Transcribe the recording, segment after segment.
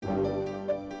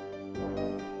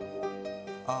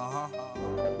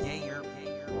Yeah,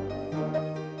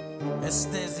 it's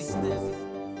Stizzy.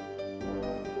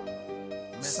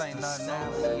 This ain't nothing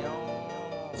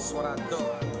now. That's what I do.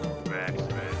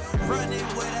 Running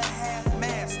with a half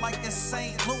mask like a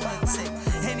Saint Lunatic.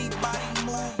 Anybody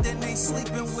move, then they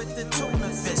sleeping with the tuna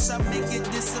fish. I make it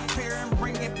disappear and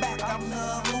bring it back. I'm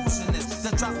the illusionist.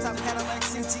 The drop top Cadillac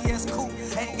CTS coupe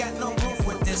ain't got no roof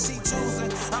with this. She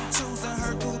choosing, I'm choosing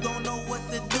her. Dude don't know what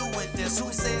to do with this.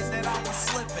 Who said that I was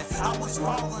slipping? I was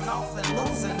falling off and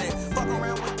losing it. Fuck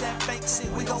around with that fake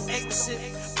shit. We gon' ape shit,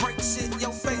 break shit.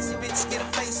 Your face, bitch, get a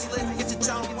facelift. Get your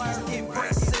jaw wired, get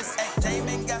braces. Hey,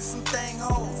 Damon got some thing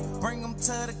hoes. Bring them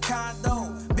to the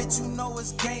condo. Bitch, you know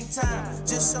it's game time.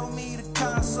 Just show me the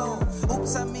console.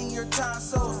 Oops, I mean your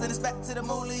tonsils. Then it's back to the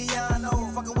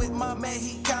Muliano. Fucking with my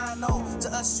Mexicano. To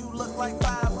us, you look like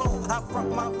 5-0. I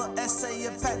front my little essay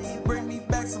a pack. He bring me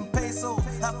back some pesos.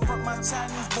 I front my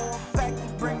Chinese boy pack. He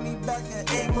bring me back an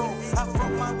egg roll. I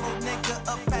front my little nigga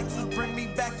a pack. He bring me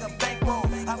back a bankroll.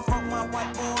 I front my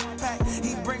white boy pack.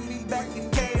 He bring me back a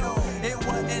KO. It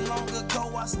wasn't long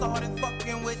ago I started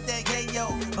fucking with that yayo.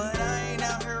 But I ain't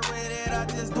out here with it. I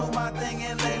just do my thing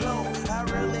and lay low. I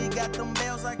really got them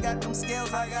bells, I got them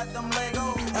scales, I got them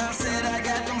Legos. I said I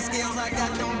got them scales, I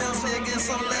got them bells, nigga,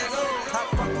 so Lego. I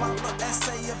front my little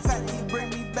essay a pack, he bring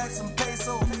me back some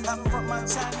pesos. I front my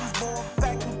Chinese boy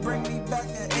pack, he bring me back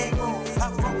an egg roll. I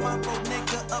front my little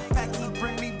nigga a pack, he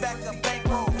bring me back a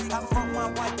bankroll. I front my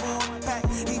white boy pack,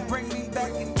 he bring me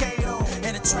back a KO.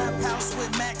 In a trap house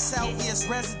with max out, yes,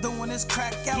 residue when it's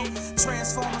crack out.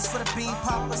 Transformers for the bean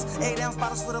poppers, 8-ounce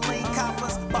bottles for the lean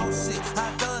coppers. Boss shit,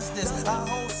 I does this, I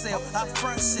wholesale, I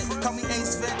front shit. Call me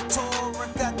Ace Ventura,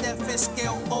 got that fish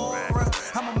scale aura.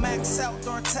 I'ma max out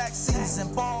during tax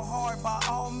season, ball hard by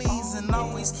all means, and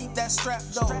always keep that strap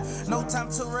though. No time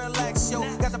to relax, yo.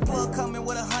 Got the plug coming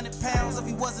with 100 pounds. If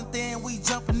he wasn't there, we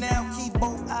jumping now. Keep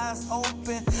both eyes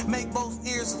open, make both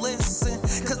ears listen.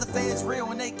 Cause the feds real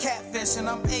when they catfishing.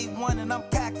 I'm A1 and I'm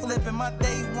cack flipping. My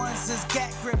day ones is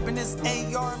gat gripping. It's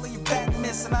AR, leave your back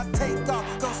missing. I take off,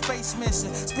 go space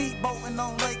mission. Speedboating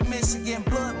on Lake Michigan.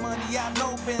 Blood money, I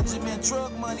know Benjamin.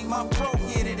 Drug money, my bro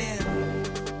get it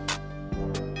in.